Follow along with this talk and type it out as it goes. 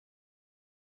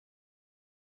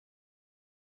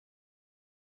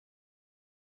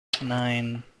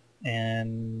9,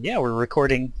 and yeah, we're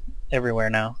recording everywhere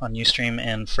now on Ustream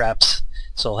and Fraps,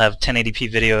 so I'll have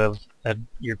 1080p video of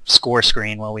your score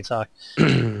screen while we talk.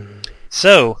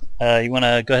 So, you want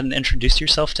to go ahead and introduce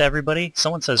yourself to everybody?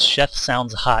 Someone says Sheth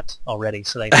sounds hot already,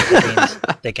 so that means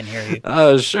they can hear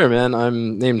you. Sure, man.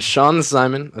 I'm named Sean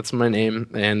Simon. That's my name,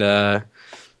 and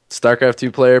StarCraft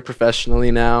 2 player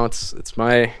professionally now. It's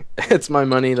my it's my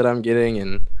money that I'm getting,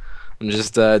 and I'm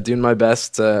just doing my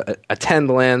best to attend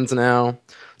lands now.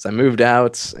 So I moved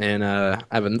out, and I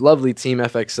have a lovely team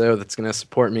FXO that's gonna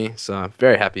support me. So I'm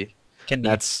very happy.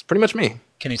 That's pretty much me.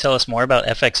 Can you tell us more about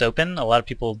FX Open? A lot of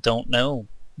people don't know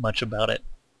much about it.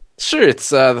 Sure, it's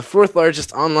the fourth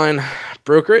largest online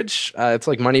brokerage. It's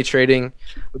like money trading.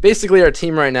 But basically, our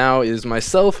team right now is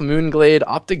myself, Moonglade,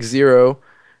 Optic Zero,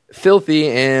 Filthy,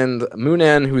 and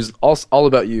Moonan, who's all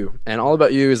about you. And all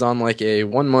about you is on like a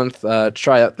 1-month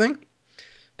tryout thing.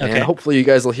 Okay. And hopefully you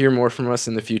guys will hear more from us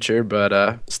in the future,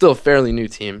 but still a fairly new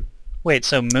team. Wait,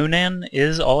 so Moonan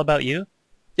is all about you?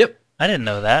 Yep. I didn't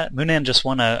know that. Moonan just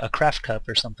won a Craft Cup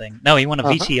or something. No, he won a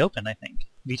VT Open, I think.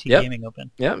 VT Gaming Open.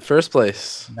 Yeah, first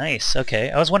place. Nice. Okay.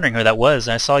 I was wondering who that was.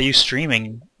 I saw you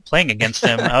streaming, playing against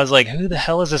him. I was like, who the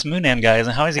hell is this Moonan guy? And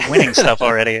how is he winning stuff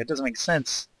already? It doesn't make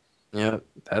sense. Yeah,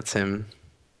 that's him.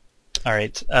 All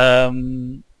right.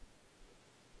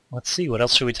 Let's see. What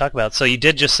else should we talk about? So you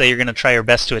did just say you're going to try your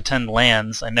best to attend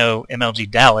LANs. I know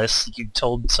MLG Dallas, you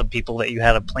told some people that you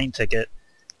had a plane ticket.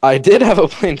 I did have a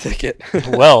plane ticket.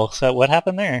 Well, so what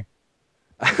happened there?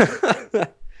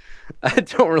 I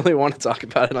don't really want to talk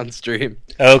about it on stream.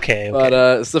 Okay.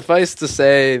 But suffice to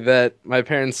say that my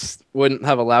parents wouldn't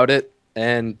have allowed it,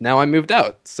 and now I moved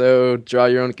out. So draw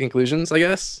your own conclusions, I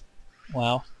guess.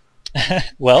 Wow.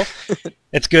 Well,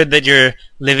 it's good that you're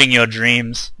living your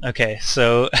dreams. Okay,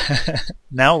 so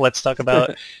now let's talk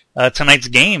about tonight's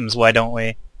games, why don't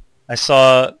we? I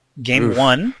saw Game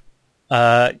 1.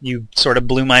 You sort of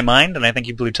blew my mind, and I think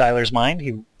you blew Tyler's mind.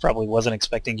 He probably wasn't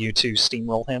expecting you to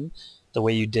steamroll him the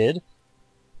way you did.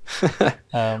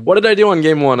 What did I do on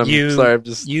Game 1? Sorry, I'm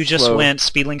just You just went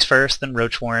Speedlings first, then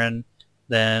Roach Warren,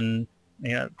 then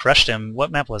crushed him.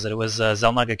 What map was it? It was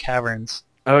Zelnaga Caverns.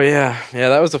 Oh yeah,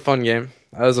 that was a fun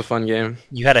game.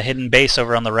 You had a hidden base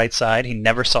over on the right side. He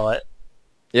never saw it.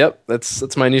 Yep,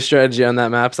 that's my new strategy on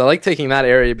that map. So I like taking that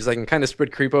area because I can kind of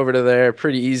spread creep over to there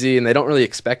pretty easy, and they don't really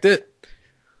expect it.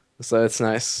 So it's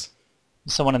nice.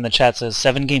 Someone in the chat says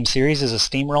 7-game series is a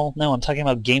steamroll. No, I'm talking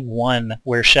about Game 1,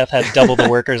 where Sheth had double the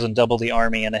workers and double the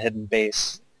army and a hidden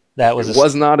base. That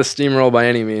was not a steamroll by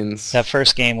any means. That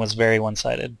first game was very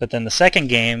one-sided, but then the second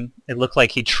game, it looked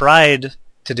like he tried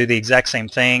to do the exact same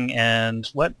thing. And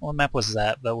what map was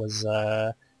that? That was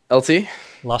LT?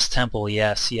 Lost Temple.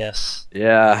 Yes.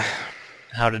 Yeah.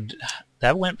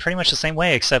 That went pretty much the same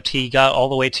way, except he got all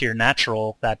the way to your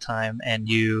natural that time, and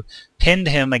you pinned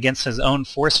him against his own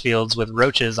force fields with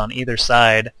roaches on either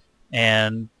side,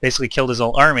 and basically killed his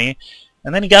whole army.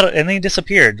 And then he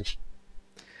disappeared.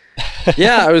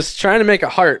 Yeah, I was trying to make a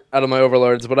heart out of my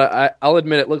overlords, but I'll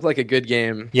admit it looked like a good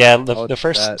game. Yeah, the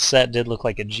first set did look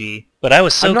like a G, but I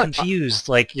was so confused.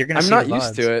 Like you're gonna. I'm not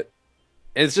used to it.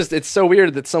 It's so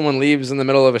weird that someone leaves in the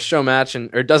middle of a show match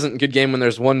or doesn't good game when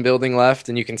there's one building left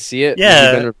and you can see it.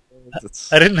 Yeah,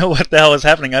 I didn't know what the hell was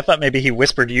happening. I thought maybe he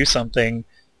whispered you something,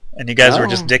 and you guys were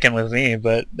just dicking with me.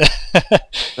 But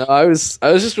no, I was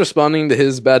just responding to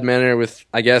his bad manner with,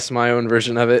 I guess, my own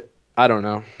version of it. I don't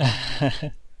know.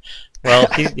 Well,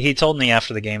 he told me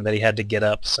after the game that he had to get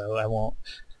up, so I won't.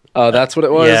 Oh, that's what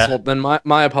it was? Yeah. Well, then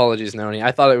my apologies, Noni.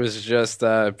 I thought it was just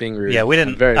being rude. Yeah, we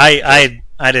didn't.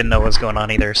 I didn't know what was going on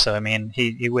either. So I mean,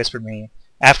 he whispered me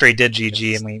after he did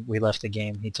GG and we left the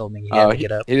game. He told me he had to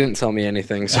get up. He didn't tell me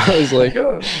anything, so I was like,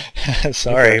 oh.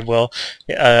 Sorry. Well,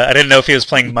 I didn't know if he was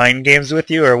playing mind games with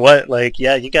you or what. Like,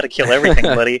 yeah, you got to kill everything,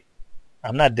 buddy.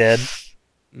 I'm not dead.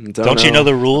 Don't you know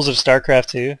the rules of StarCraft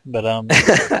 2? But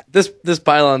this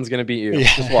pylon's gonna beat you.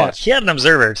 Yeah. Just watch. He had an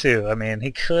observer too. I mean,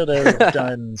 he could have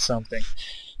done something.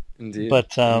 Indeed.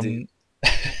 But Indeed.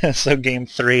 So Game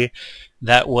 3,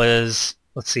 that was,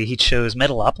 let's see, he chose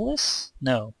Metalopolis?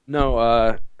 No.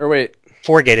 No. Or wait.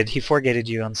 Four-gated. He four-gated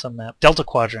you on some map. Delta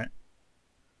Quadrant.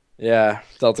 Yeah,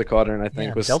 Delta Quadrant. I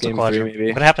think was Delta Game Quadrant. 3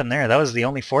 maybe. What happened there? That was the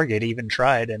only four-gate he even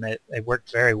tried, and it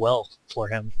worked very well for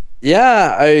him.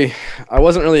 Yeah, I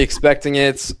wasn't really expecting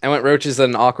it. I went roaches at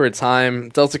an awkward time.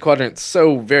 Delta Quadrant's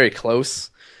so very close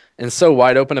and so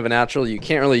wide open of a natural, you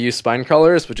can't really use spine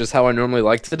crawlers, which is how I normally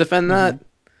like to defend that.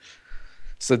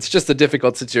 So it's just a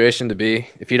difficult situation to be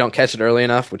if you don't catch it early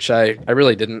enough, which I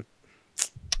really didn't.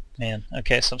 Man,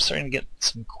 okay, so I'm starting to get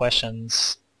some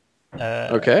questions.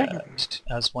 Okay.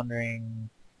 I was wondering...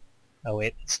 Oh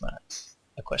wait, it's not.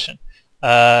 a question.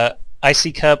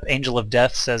 Icy Cup Angel of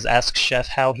Death says, "Ask Chef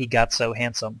how he got so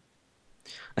handsome."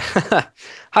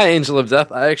 Hi, Angel of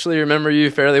Death. I actually remember you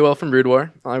fairly well from Brood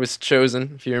War. I was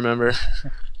chosen, if you remember.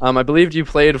 I believed you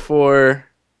played for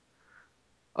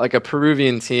like a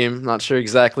Peruvian team. Not sure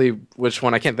exactly which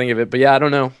one. I can't think of it, but yeah, I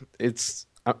don't know.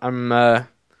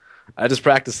 I just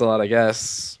practice a lot, I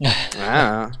guess.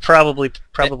 Probably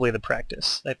the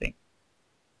practice, I think.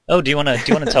 Oh, do you wanna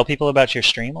tell people about your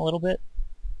stream a little bit?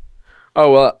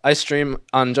 Oh well, I stream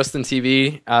on Justin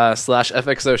TV /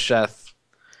 FXO Sheth,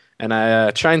 and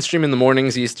I try and stream in the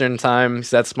mornings Eastern time.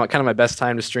 So that's kind of my best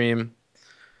time to stream,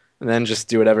 and then just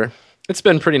do whatever. It's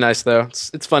been pretty nice though.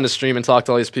 It's fun to stream and talk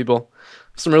to all these people.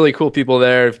 Some really cool people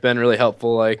there have been really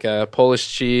helpful, like Polish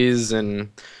Cheese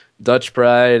and Dutch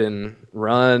Pride and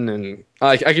Run, and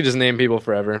I could just name people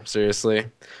forever. Seriously,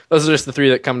 those are just the three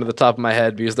that come to the top of my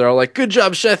head because they're all like, "Good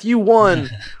job, Sheth, you won.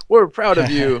 We're proud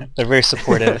of you." They're very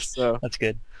supportive. So that's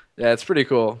good. yeah, it's pretty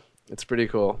cool. It's pretty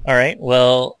cool. All right.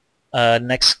 Well,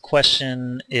 next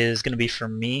question is going to be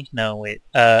from me. No, wait.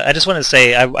 I just want to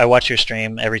say I watch your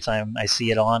stream every time I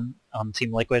see it on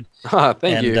Team Liquid.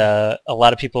 Thank you. And a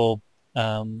lot of people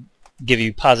give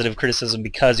you positive criticism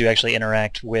because you actually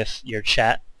interact with your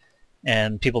chat.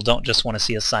 And people don't just want to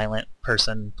see a silent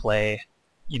person play,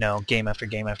 game after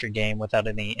game after game without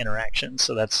any interaction.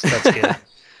 So that's good.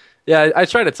 Yeah, I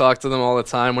try to talk to them all the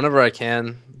time whenever I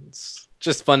can. It's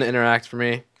just fun to interact for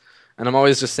me. And I'm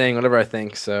always just saying whatever I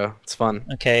think, so it's fun.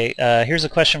 Okay, here's a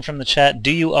question from the chat.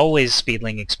 Do you always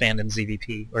speedling expand in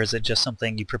ZVP, or is it just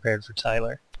something you prepared for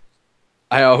Tyler?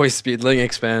 I always speedling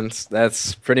expand.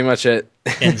 That's pretty much it.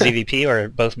 In ZVP or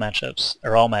both matchups?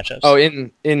 Or all matchups? Oh,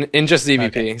 in just ZVP.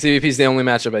 Okay. ZVP is the only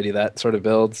matchup I do that sort of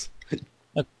builds.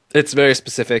 Okay. It's very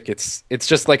specific. It's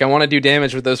just like I want to do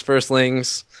damage with those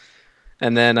firstlings,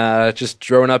 and then just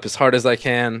drone up as hard as I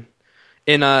can.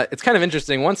 It's kind of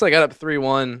interesting. Once I got up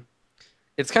 3-1,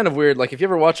 it's kind of weird. Like if you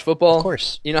ever watch football, of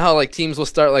course, you know how like teams will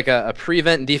start like a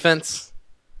prevent defense.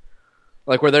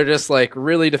 Like where they're just like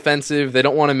really defensive, they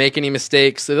don't want to make any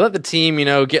mistakes. So they let the team,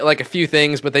 get like a few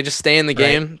things, but they just stay in the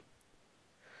game.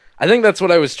 I think that's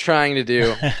what I was trying to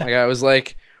do. Like I was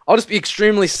like, I'll just be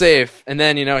extremely safe, and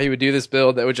then he would do this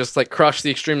build that would just like crush the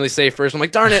extremely safe first. I'm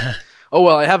like, darn it! Oh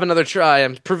well, I have another try.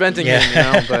 I'm preventing him,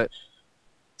 but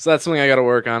so that's something I got to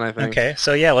work on, I think. Okay,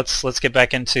 so yeah, let's get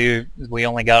back into. We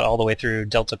only got all the way through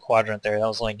Delta Quadrant there. That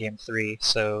was only game 3,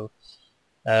 so.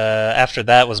 After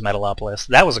that was Metalopolis.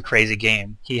 That was a crazy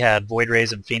game. He had Void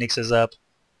Rays and Phoenixes up,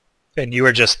 and you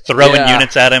were just throwing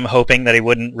units at him, hoping that he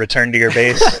wouldn't return to your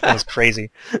base. That was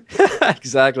crazy.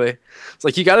 Exactly. It's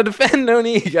like, you gotta defend,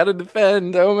 Noni. You gotta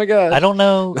defend. Oh my god. I don't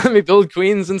know. Let me build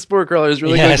queens and spore crawlers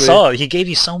really quickly. I saw. He gave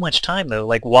you so much time, though.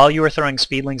 Like, while you were throwing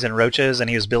speedlings and roaches, and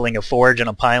he was building a forge and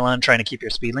a pylon trying to keep your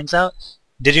speedlings out,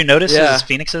 did you notice his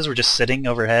Phoenixes were just sitting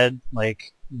overhead,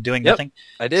 like... doing nothing?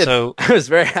 I did. So I was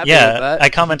very happy with that. I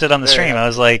commented on the stream. I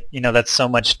was like, that's so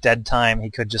much dead time. He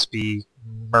could just be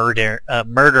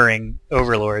murdering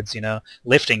overlords,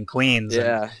 lifting queens.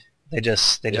 Yeah. And they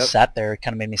just sat there. It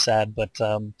kind of made me sad. But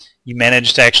you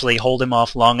managed to actually hold him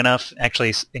off long enough,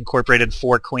 actually incorporated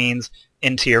 4 queens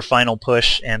into your final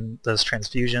push, and those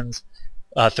transfusions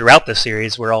throughout the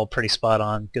series were all pretty spot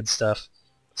on. Good stuff.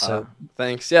 So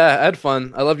thanks. Yeah, I had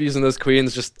fun. I love using those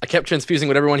queens. I kept transfusing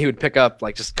with everyone he would pick up,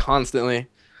 like just constantly.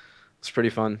 It's pretty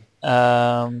fun.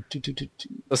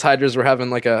 Those hydras were having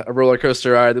like a roller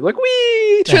coaster ride. They'd be like,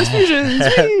 "Wee,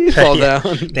 transfusions, wee," fall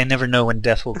down. They never know when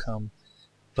death will come.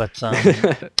 But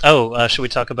should we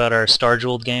talk about our Star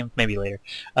Jeweled game? Maybe later.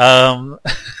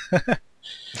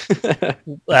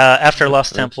 After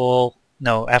Lost Temple,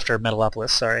 after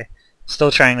Metalopolis. Sorry,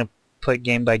 still trying to. Put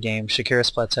game by game. Shakira's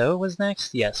Plateau was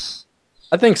next? Yes.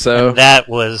 I think so. And that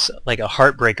was like a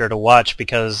heartbreaker to watch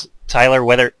because Tyler,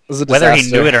 whether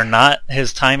he knew it or not,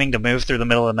 his timing to move through the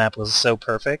middle of the map was so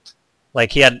perfect.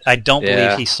 Like I don't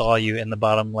believe he saw you in the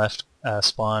bottom left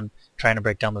spawn trying to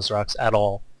break down those rocks at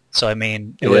all. So I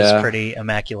mean, it was pretty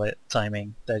immaculate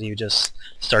timing that you just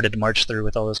started to march through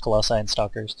with all those Colossi and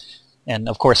Stalkers. And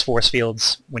of course force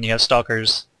fields, when you have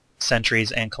Stalkers,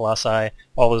 Sentries, and Colossi,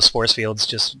 all those force fields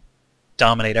just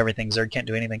dominate everything. Zerg can't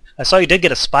do anything. I saw you did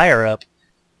get a Spire up.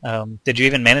 Did you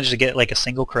even manage to get like a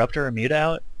single Corruptor or Muta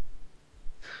out?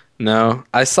 No.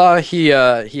 I saw he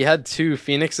had 2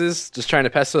 Phoenixes just trying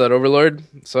to pester that Overlord,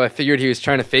 so I figured he was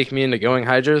trying to fake me into going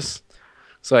Hydras.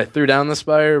 So I threw down the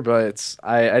Spire, but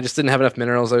I just didn't have enough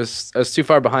minerals. I was too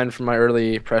far behind from my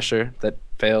early pressure that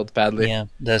failed badly. Yeah,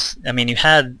 you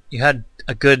had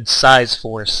a good size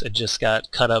force. It just got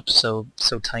cut up so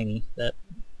tiny that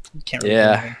you can't really do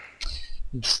anything.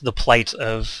 It's the plight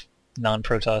of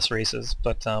non-Protoss races,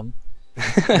 but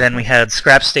Then we had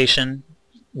Scrap Station,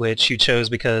 which you chose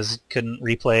because you couldn't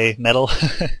replay Metal.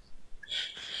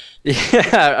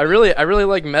 Yeah, I really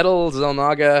like Metal,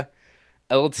 Zelnaga,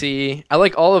 LT. I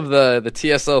like all of the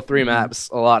TSL3 maps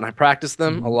a lot, and I practice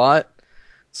them a lot.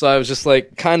 So I was just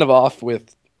like kind of off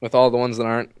with all the ones that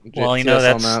aren't Well, you TSL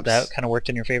know, maps. that kind of worked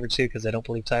in your favor too, because I don't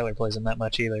believe Tyler plays them that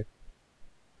much either.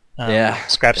 Yeah.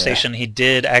 Scrap Station, he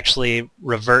did actually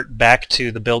revert back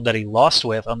to the build that he lost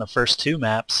with on the first 2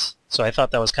 maps, so I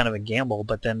thought that was kind of a gamble,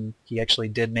 but then he actually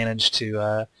did manage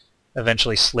to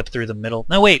eventually slip through the middle.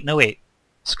 No, wait.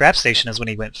 Scrap Station is when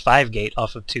he went 5-gate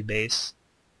off of 2 base.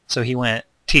 So he went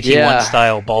TT1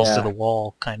 style, balls to the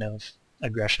wall kind of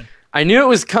aggression. I knew it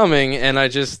was coming, and I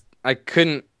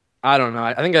couldn't. I don't know.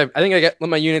 I think I let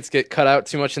my units get cut out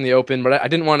too much in the open, but I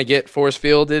didn't want to get force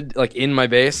fielded like in my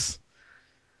base.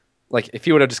 Like if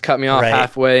he would have just cut me off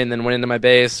halfway and then went into my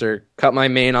base, or cut my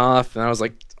main off, and I was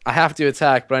like, I have to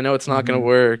attack, but I know it's not going to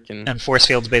work. And force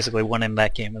fields basically won in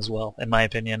that game as well, in my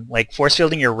opinion. Like force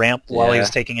fielding your ramp while he was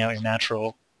taking out your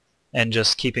natural, and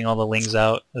just keeping all the lings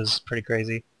out was pretty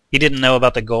crazy. He didn't know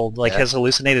about the gold. Like his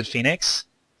hallucinated Phoenix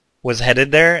was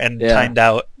headed there and timed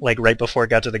out like right before it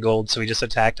got to the gold, so he just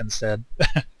attacked instead.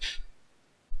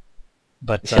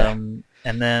 But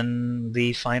and then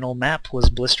the final map was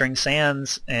Blistering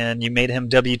Sands, and you made him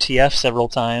WTF several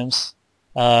times.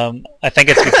 I think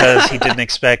it's because he didn't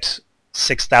expect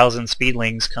 6,000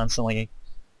 speedlings constantly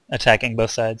attacking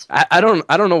both sides. I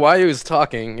don't know why he was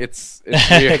talking. It's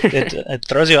weird. it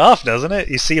throws you off, doesn't it?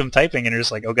 You see him typing, and you're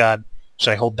just like, oh god,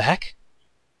 should I hold back?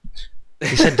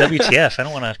 He said WTF. I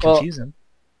don't want to confuse him.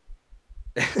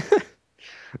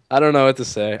 I don't know what to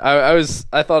say.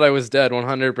 I thought I was dead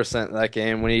 100% that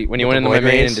game when he went into my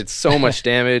main and did so much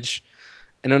damage,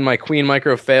 and then my Queen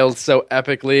Micro failed so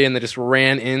epically, and they just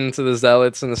ran into the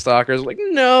Zealots and the Stalkers. Like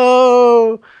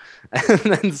no, and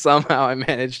then somehow I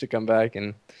managed to come back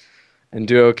and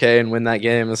do okay and win that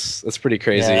game. That's pretty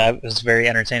crazy. Yeah, it was very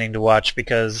entertaining to watch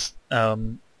because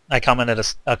I commented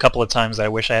a couple of times that I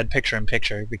wish I had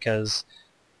picture-in-picture because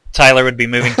Tyler would be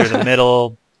moving through the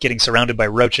middle, getting surrounded by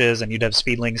roaches, and you'd have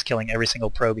speedlings killing every single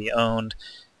probe he owned.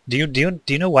 Do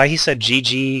you know why he said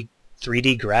GG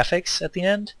 3D graphics at the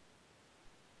end?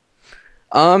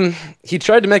 He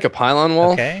tried to make a pylon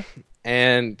wall. Okay.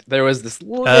 And there was this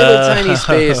little tiny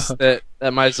space that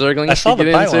my Zerglings I saw could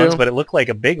the get pylons, into. but it looked like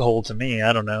a big hole to me.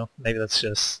 I don't know. Maybe that's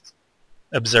just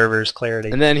observer's clarity.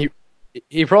 And then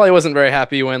he probably wasn't very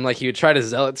happy when like he would try to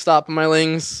zealot stop my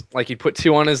lings. Like he'd put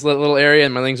 2 on his little area,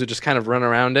 and my lings would just kind of run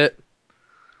around it.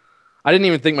 I didn't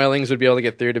even think my lings would be able to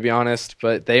get through, to be honest,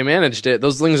 but they managed it.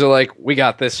 Those lings are like, we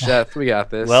got this, Sheth. We got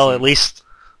this. Well, at least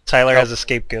Tyler has a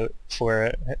scapegoat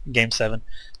for Game 7.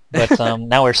 But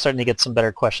now we're starting to get some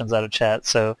better questions out of chat.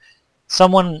 So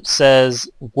someone says,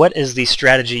 what is the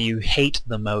strategy you hate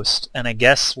the most? And I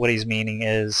guess what he's meaning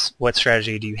is, what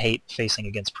strategy do you hate facing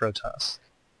against Protoss?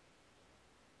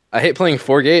 I hate playing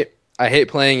 4-gate. I hate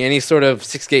playing any sort of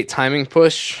 6-gate timing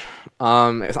push.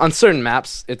 On certain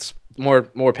maps, it's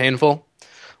more painful.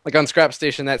 Like on Scrap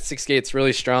Station, that 6-gate's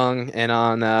really strong, and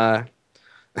on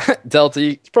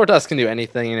Delta, Protoss can do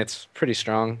anything, and it's pretty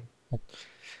strong.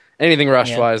 Anything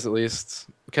rush-wise, at least,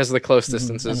 because of the close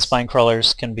distances. And spine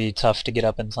crawlers can be tough to get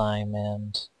up in time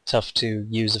and tough to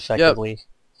use effectively. Yep.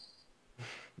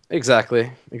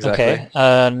 Exactly. Okay.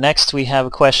 Next, we have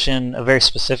a question, a very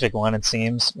specific one, it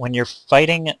seems. When you're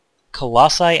fighting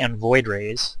Colossi and Void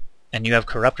Rays, and you have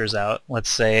Corruptors out, let's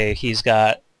say he's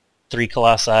got 3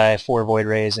 Colossi, 4 Void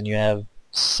Rays, and you have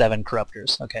 7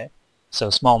 Corruptors. Okay. So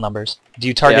small numbers. Do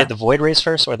you target the Void Rays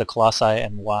first, or the Colossi,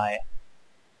 and why?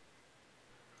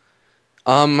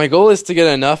 My goal is to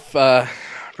get enough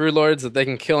Broodlords that they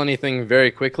can kill anything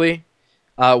very quickly.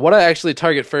 What I actually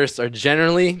target first are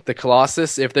generally the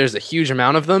Colossus, if there's a huge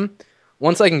amount of them.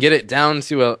 Once I can get it down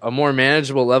to a more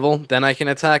manageable level, then I can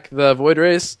attack the Void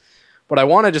Rays. But I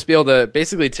want to just be able to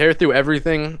basically tear through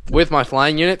everything with my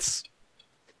flying units,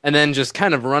 and then just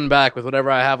kind of run back with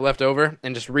whatever I have left over,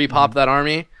 and just repop that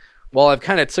army, while I've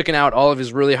kind of taken out all of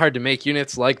his really hard-to-make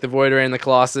units, like the Void Ray and the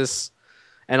Colossus.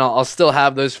 And I'll still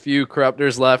have those few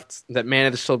Corruptors left that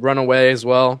manage to run away as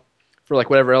well for like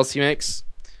whatever else he makes.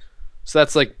 So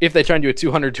that's like, if they try and do a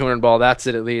 200 ball, that's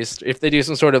it at least. If they do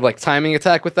some sort of like timing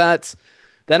attack with that,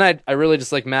 then I really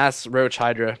just like mass Roach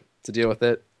Hydra to deal with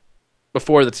it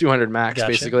before the 200 max,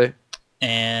 basically.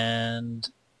 And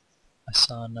I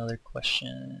saw another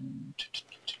question.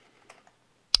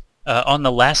 On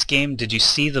the last game, did you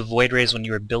see the Void Rays when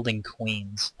you were building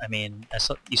Queens? I mean,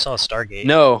 you saw a Stargate.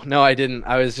 No, I didn't.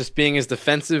 I was just being as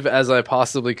defensive as I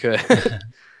possibly could.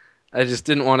 I just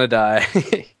didn't want to die.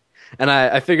 And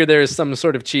I figured there was some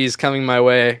sort of cheese coming my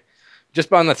way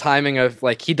just on the timing of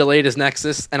like he delayed his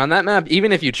Nexus, and on that map,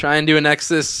 even if you try and do a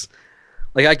Nexus,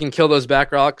 like I can kill those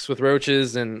back rocks with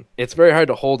roaches, and it's very hard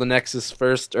to hold a Nexus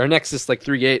first or a Nexus like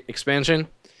 3-gate expansion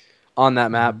on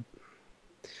that map.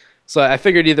 So I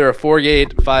figured either a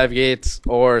 4-gate, 5 gates,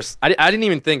 or I didn't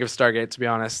even think of Stargate, to be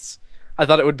honest. I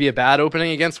thought it would be a bad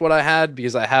opening against what I had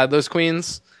because I had those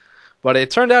queens, but it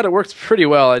turned out it worked pretty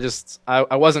well.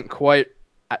 I wasn't quite.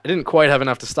 I didn't quite have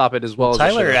enough to stop it as well as I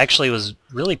Tyler should've. actually was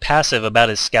really passive about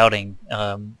his scouting.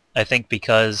 I think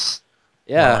because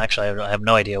Yeah. well, actually I have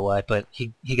no idea why, but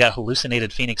he got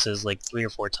hallucinated phoenixes like 3 or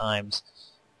 4 times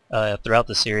throughout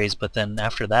the series. But then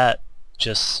after that,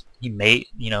 just he made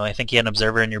I think he had an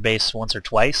observer in your base once or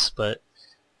twice, but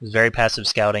it was very passive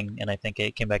scouting, and I think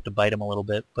it came back to bite him a little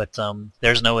bit. But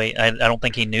there's no way. I don't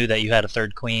think he knew that you had a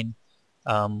 3rd queen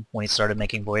when he started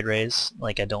making void rays.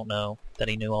 Like I don't know that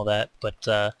he knew all that,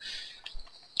 but.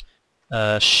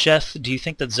 Sheth, do you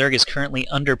think that Zerg is currently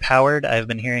underpowered? I've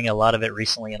been hearing a lot of it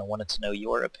recently, and I wanted to know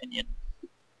your opinion.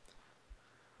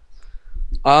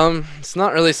 It's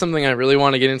not really something I really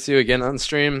want to get into again on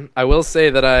stream. I will say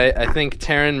that I think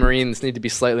Terran Marines need to be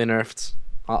slightly nerfed.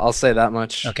 I'll say that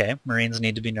much. Okay, Marines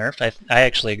need to be nerfed. I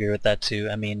actually agree with that too.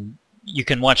 I mean, you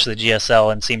can watch the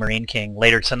GSL and see Marine King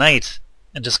later tonight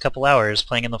in just a couple hours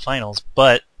playing in the finals,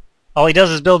 but all he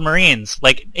does is build Marines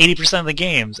like 80% of the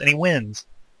games, and he wins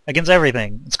against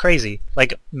everything. It's crazy.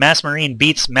 Like Mass Marine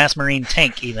beats Mass Marine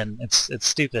Tank even. It's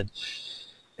stupid.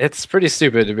 It's pretty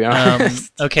stupid, to be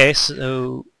honest. Okay,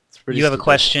 so you have a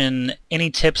question.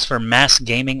 Any tips for mass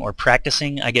gaming or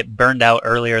practicing? I get burned out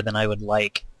earlier than I would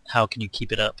like. How can you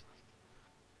keep it up?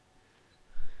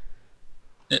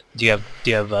 Do you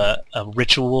have a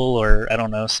ritual or I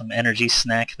don't know, some energy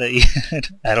snack that you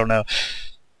I don't know.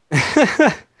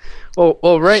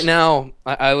 Well, right now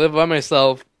I live by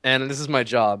myself, and this is my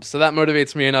job, so that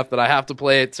motivates me enough that I have to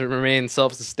play it to remain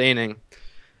self-sustaining.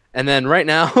 And then right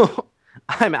now,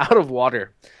 I'm out of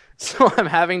water, so I'm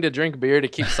having to drink beer to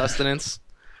keep sustenance.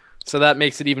 So that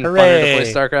makes it even funner to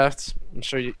play StarCraft. I'm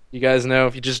sure you guys know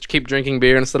if you just keep drinking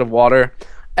beer instead of water,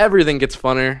 everything gets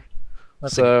funner.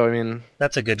 That's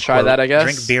a good try quote. that, I guess.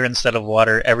 Drink beer instead of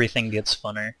water, everything gets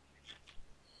funner.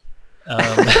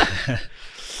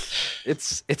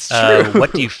 It's true.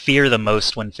 What do you fear the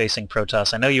most when facing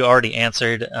Protoss? I know you already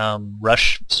answered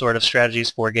rush sort of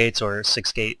strategies, 4 gates or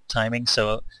 6-gate timing.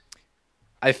 So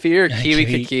I fear Kiwi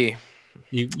Kaki.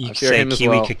 You say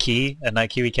Kiwi Kaki and not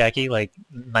Kiwi Kaki, like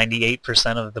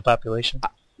 98% of the population.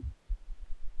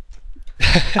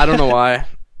 I don't know why.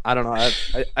 I don't know.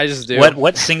 I just do.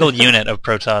 What single unit of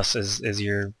Protoss is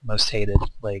your most hated?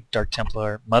 Like Dark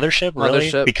Templar Mothership,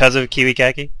 really? Mothership. Because of Kiwi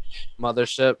Kaki?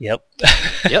 Mothership. Yep.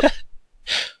 Yep.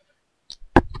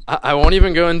 I won't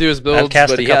even go into his builds,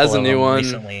 but he has a new one.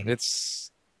 Recently.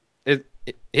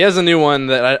 He has a new one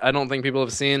that I don't think people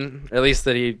have seen. At least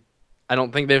that I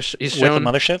don't think he's shown. With the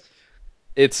Mothership?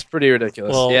 It's pretty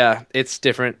ridiculous. Well, yeah, it's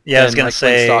different. Yeah, I was gonna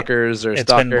say Stalkers or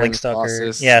Stalker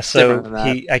Stalker. Yeah, so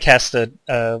I cast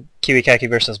a Kiwi Kaki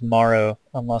versus Morrow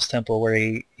on Lost Temple where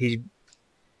he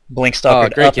Blink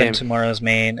Stalkered up into Morrow's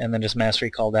main and then just mass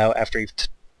recalled out after he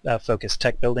focused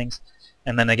tech buildings.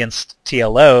 And then against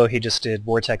TLO, he just did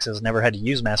Vortexes, never had to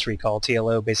use mass recall.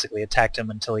 TLO basically attacked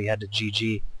him until he had to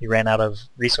GG. He ran out of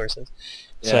resources.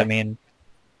 Yeah. So I mean,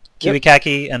 Kiwi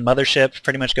Kaki and Mothership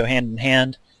pretty much go hand in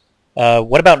hand.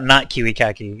 What about not Kiwi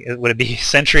Kaki? Would it be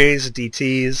Sentries,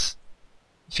 DTs,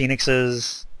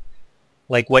 Phoenixes?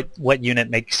 Like what unit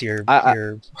makes your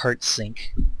heart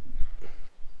sink?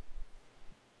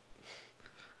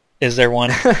 Is there one?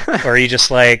 Or are you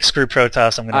just like, screw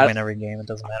Protoss, I'm going to win every game, it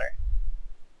doesn't matter?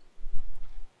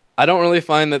 I don't really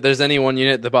find that there's any one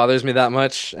unit that bothers me that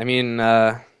much. I mean,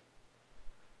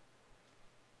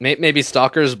 maybe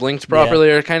Stalkers blinked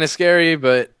properly are kind of scary,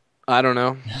 but I don't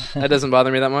know. That doesn't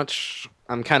bother me that much.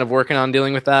 I'm kind of working on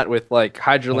dealing with that with like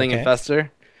Hydraling and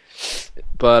Fester.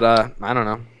 But I don't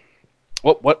know.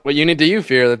 What unit do you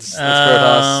fear that's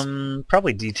Protoss?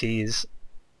 Probably DTs.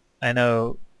 I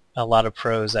know a lot of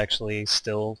pros actually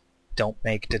still don't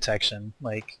make detection.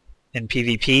 Like in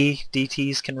PvP,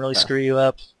 DTs can really screw you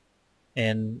up.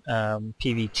 In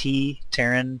PvT,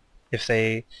 Terran, if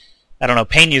they... I don't know,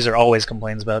 Pain User always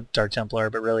complains about Dark Templar,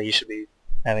 but really you should be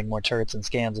having more turrets and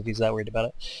scans if he's that worried about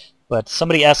it. But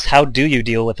somebody asked, how do you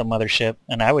deal with a Mothership?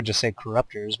 And I would just say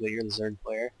Corruptors, but you're the Zerg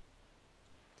player.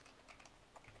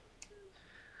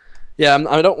 Yeah,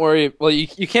 I don't worry. Well,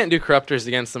 you can't do Corruptors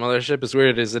against the Mothership, as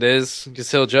weird as it is, because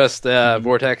he'll just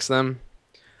Vortex them.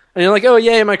 And you're like, oh,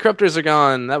 yay, my Corruptors are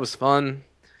gone. That was fun.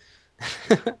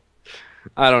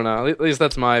 I don't know. At least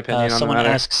that's my opinion on the matter. Someone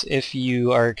asks if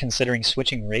you are considering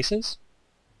switching races?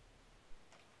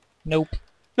 Nope.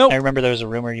 Nope. I remember there was a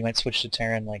rumor you might switch to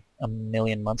Terran like a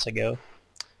million months ago.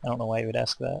 I don't know why you would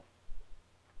ask that.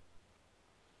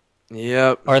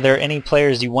 Yep. Are there any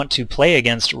players you want to play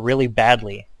against really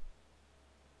badly?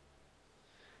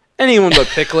 Anyone but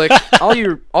Picklick.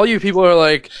 all you people are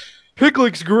like,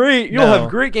 Picklick's great. You'll No. have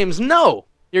great games. No,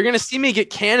 you're gonna see me get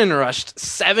cannon rushed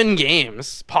 7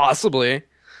 games possibly,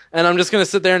 and I'm just gonna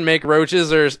sit there and make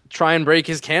roaches or try and break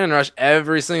his cannon rush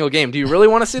every single game. Do you really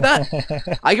want to see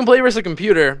that? I can play versus a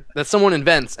computer that someone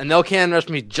invents, and they'll cannon rush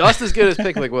me just as good as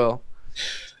Picklick will.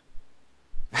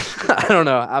 I don't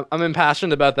know. I'm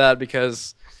impassioned about that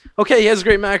because, okay, he has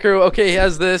great macro. Okay, he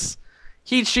has this.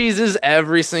 He cheeses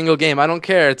every single game. I don't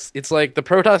care. It's like the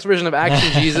Protoss version of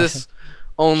Action Jesus,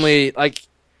 only like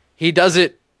he does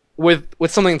it with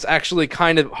something that's actually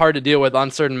kind of hard to deal with on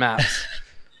certain maps.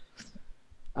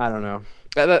 I don't know.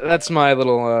 That's my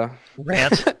little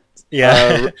rant.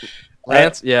 Yeah,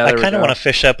 rant. Yeah, I kind of want to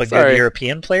fish up a good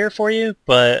European player for you,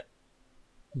 but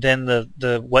then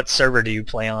the what server do you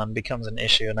play on becomes an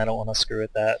issue, and I don't want to screw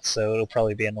with that. So it'll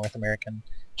probably be a North American.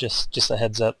 Just a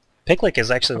heads up. Picklick is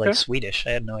actually like Swedish.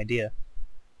 I had no idea.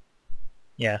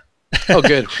 Yeah. Oh,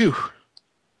 good. Phew.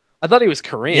 I thought he was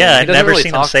Korean. Yeah, I've never really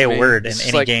seen him say a word in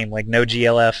it's any game. Like no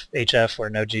GLF, HF, or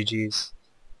no GGs.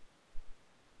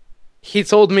 He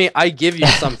told me, "I give you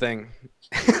something."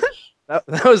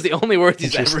 that was the only word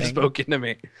he's ever spoken to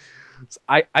me.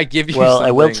 I give you something. Well, I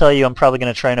will tell you, I'm probably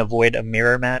going to try and avoid a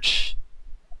mirror match.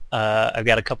 I've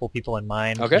got a couple people in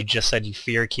mind. Okay. You just said you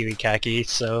fear Kiwi Kaki,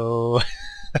 so...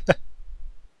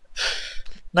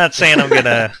 Not saying I'm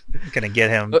gonna get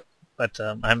him, but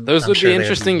Those would sure be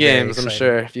interesting games. I'm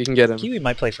sure if you can get him. Kiwi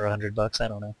might play for $100. I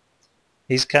don't know.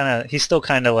 He's still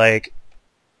kind of like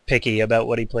picky about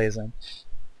what he plays in.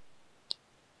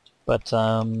 But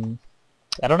I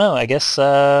don't know. I guess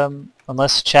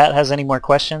unless chat has any more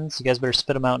questions, you guys better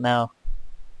spit them out now.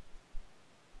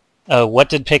 What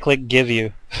did Picklick give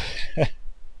you?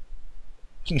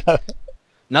 No.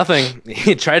 Nothing.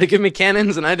 He tried to give me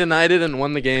cannons, and I denied it and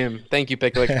won the game. Thank you,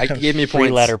 Picklick. He gave me points. Free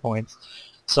ladder points.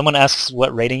 Someone asks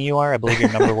what rating you are. I believe you're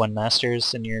 #1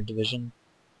 Masters in your division.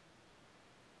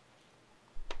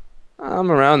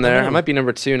 I'm around there. I might be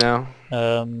 #2 now.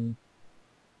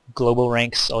 Global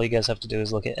ranks. All you guys have to do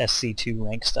is look at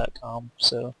sc2ranks.com.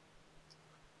 So.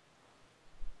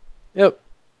 Yep.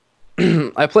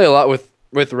 I play a lot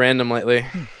with random lately.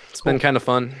 It's been kind of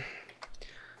fun.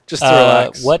 Just to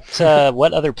relax.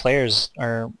 What other players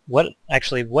are what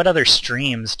other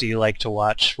streams do you like to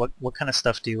watch? What kind of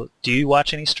stuff do you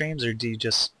watch any streams, or do you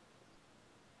just?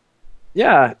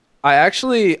 Yeah, I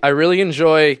really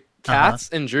enjoy Cats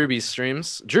and Drewby's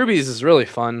streams. Drewby's is really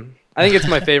fun. I think it's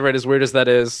my favorite, as weird as that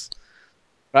is.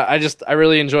 I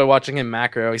really enjoy watching him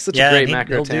macro. He's such a great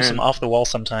macro he'll Terran. do some off the wall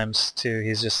sometimes too.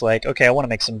 He's just like, okay, I want to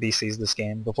make some BCs this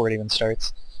game before it even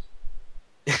starts.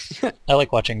 I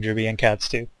like watching Drewby and Cats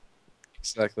too.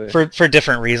 Exactly. For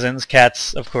different reasons.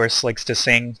 Cats, of course, likes to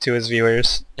sing to his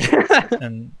viewers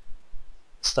and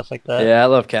stuff like that. Yeah, I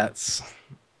love Cats.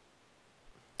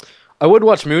 I would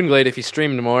watch Moonglade if he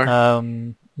streamed more.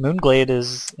 Moonglade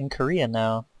is in Korea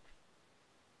now.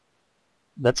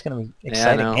 That's going to be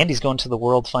exciting. Yeah, and he's going to the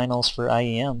World Finals for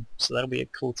IEM, so that'll be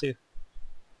cool too.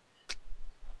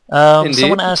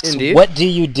 Someone asks, what do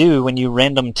you do when you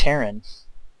random Terran?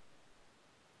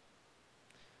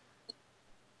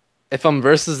 If I'm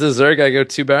versus the Zerg, I go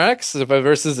 2 barracks. If I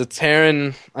versus a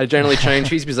Terran, I generally try and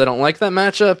cheese because I don't like that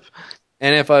matchup.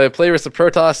 And if I play versus a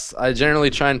Protoss, I generally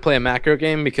try and play a macro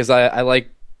game because I like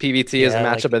PvT as a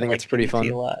matchup. I think it's pretty fun.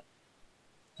 A lot.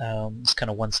 It's kind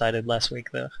of one-sided last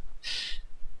week, though.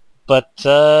 But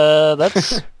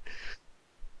that's...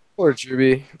 Poor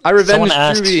Drewby. I revenge Someone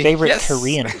asked Drewby. favorite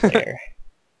Korean player.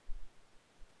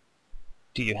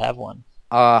 Do you have one?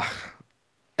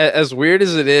 As weird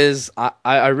as it is,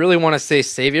 I really want to say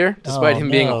Savior, despite him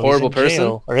being a horrible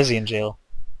person. Or is he in jail?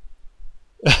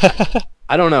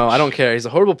 I don't know. I don't care. He's a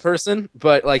horrible person,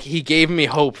 but like he gave me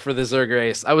hope for the Zerg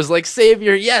race. I was like,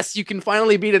 Savior, yes, you can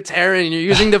finally beat a Terran. You're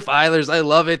using Defilers. I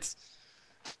love it.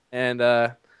 And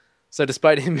so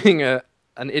despite him being an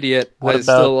idiot, I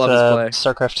still love his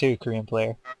play. StarCraft 2 Korean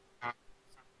player?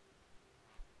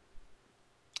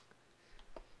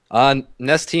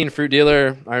 Nesty and Fruit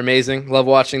Dealer are amazing. Love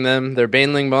watching them. Their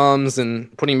Baneling bombs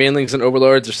and putting Banelings in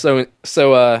Overlords are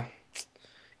so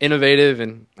innovative,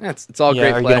 and it's all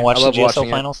great play. Are you going to watch the GSL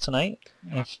finals tonight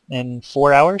in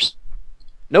 4 hours?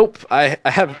 Nope. I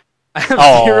have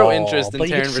zero interest in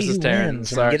Terran versus Terran.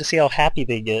 Sorry. You get to see how happy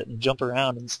they get and jump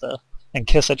around and stuff and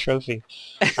kiss a trophy.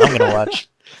 I'm going to watch.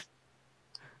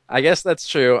 I guess that's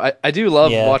true. I do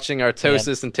love watching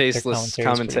Artosis and Tasteless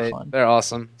commentate. They're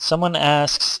awesome. Someone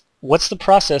asks, What's the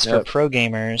process for Yep. pro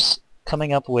gamers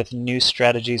coming up with new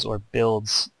strategies or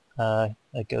builds?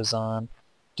 That goes on.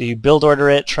 Do you build order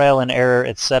it, trial and error,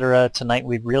 etc.? Tonight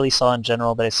we really saw in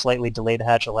general that a slightly delayed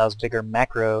hatch allows bigger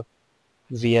macro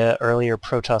via earlier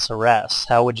Protoss harass.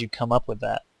 How would you come up with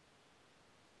that?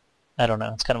 I don't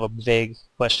know. It's kind of a vague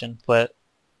question, but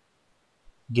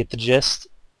get the gist?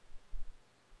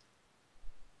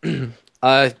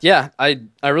 Yeah, I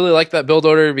really like that build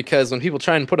order because when people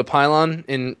try and put a pylon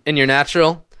in your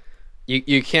natural,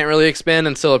 you can't really expand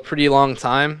until a pretty long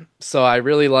time. So I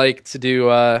really like to do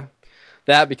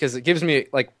that because it gives me,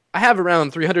 like, I have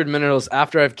around 300 minerals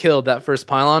after I've killed that first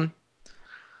pylon.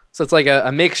 So it's like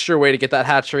a mixture way to get that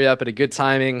hatchery up at a good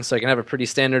timing so I can have a pretty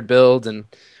standard build. And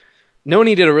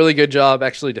Noni did a really good job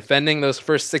actually defending those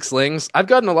first 6 lings. I've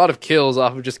gotten a lot of kills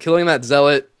off of just killing that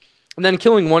zealot and then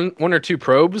killing one or two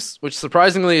probes, which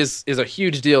surprisingly is a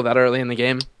huge deal that early in the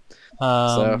game.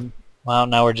 So Wow,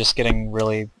 now we're just getting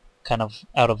really kind of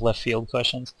out of left field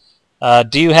questions.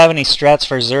 Do you have any strats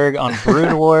for Zerg on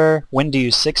Brood War? When do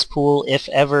you 6-pool, if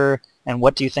ever? And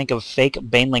what do you think of fake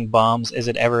Baneling bombs? Is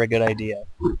it ever a good idea?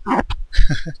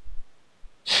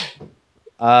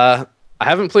 I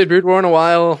haven't played Brood War in a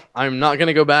while. I'm not going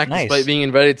to go back Nice. despite being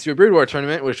invited to a Brood War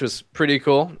tournament, which was pretty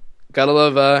cool. Gotta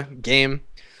love game.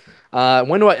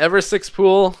 When do I ever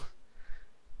 6-pool?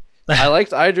 I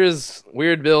liked Idra's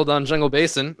weird build on Jungle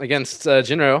Basin against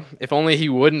Jinro. If only he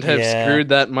wouldn't have Yeah. screwed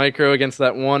that micro against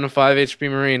that 1 5 HP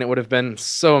Marine, it would have been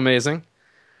so amazing.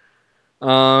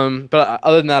 But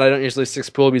other than that, I don't usually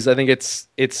 6-pool because I think it's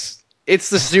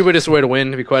the stupidest way to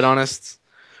win, to be quite honest.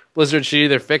 Blizzard should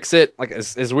either fix it, like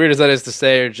as weird as that is to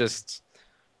say, or just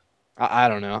I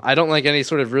don't know. I don't like any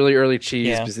sort of really early cheese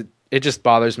Yeah. because it just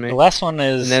bothers me. The last one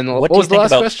is, And then what what do you was the think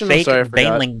last about question? I'm fake sorry, I forgot.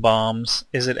 Baneling bombs?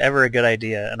 Is it ever a good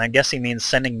idea? And I guess he means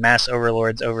sending mass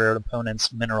overlords over an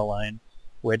opponent's mineral line,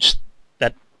 which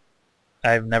that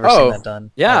I've never seen that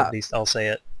done. yeah. At least I'll say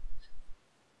it.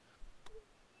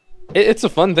 It's a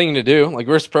fun thing to do. Like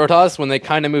versus Protoss, when they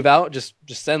kind of move out, just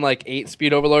send like 8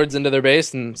 speed overlords into their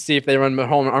base and see if they run the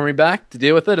whole army back to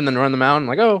deal with it, and then run them out and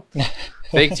like, oh,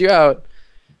 faked you out.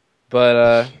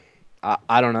 But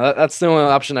I don't know. That's the only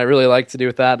option I really like to do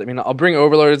with that. I mean, I'll bring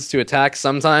overlords to attack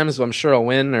sometimes, but I'm sure I'll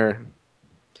win, or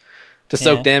to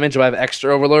soak Yeah. damage if I have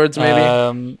extra overlords maybe. I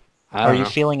don't Are you know.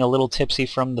 feeling a little tipsy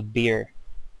from the beer?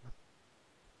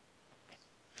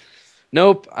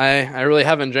 Nope, I really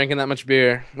haven't drinking that much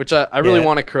beer, which I really Yeah.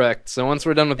 want to correct. So once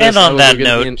we're done with this, And I on will that go get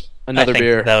me note, another I think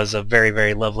beer. that was a very,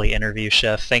 very lovely interview,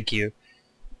 Chef. Thank you.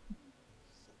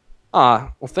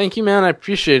 Well, thank you, man. I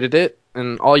appreciated it,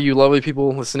 and all you lovely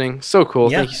people listening. So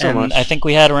cool. Yeah, Thank you so and much. I think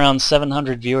we had around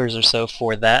 700 viewers or so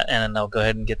for that, and I'll go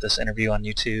ahead and get this interview on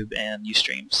YouTube and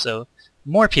Ustream, so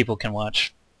more people can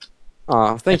watch.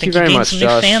 Aw, I thank think you very gained much, some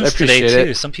Josh. new I fans today appreciate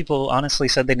too. it. Some people honestly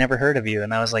said they never heard of you,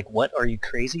 and I was like, "What? Are you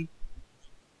crazy?"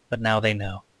 But now they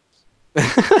know.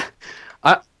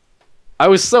 I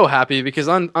was so happy because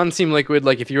on Team Liquid,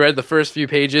 like if you read the first few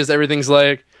pages, everything's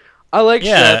like, I like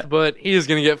Yeah. Sheth, but he's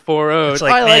gonna get 4-0'd. It's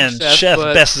like, I man, like Chef,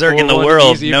 but best Zerg in the 4-1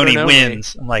 world, easy for Noni Noni.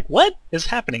 wins. I'm like, what is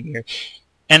happening here?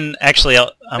 And actually,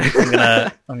 I'm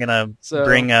gonna So-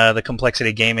 bring the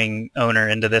Complexity Gaming owner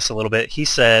into this a little bit. He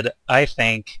said, I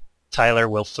think Tyler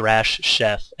will thrash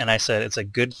Chef, and I said it's a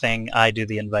good thing I do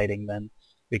the inviting then,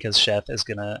 because Chef is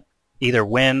gonna either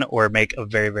win or make a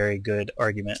very, very good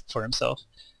argument for himself.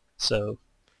 So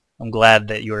I'm glad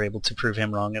that you were able to prove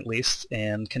him wrong at least,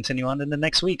 and continue on into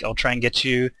next week. I'll try and get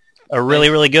you a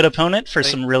really, really good opponent for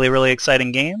some really, really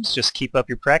exciting games. Just keep up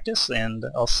your practice, and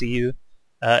I'll see you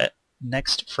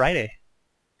next Friday.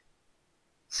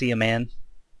 See you, man.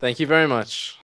 Thank you very much.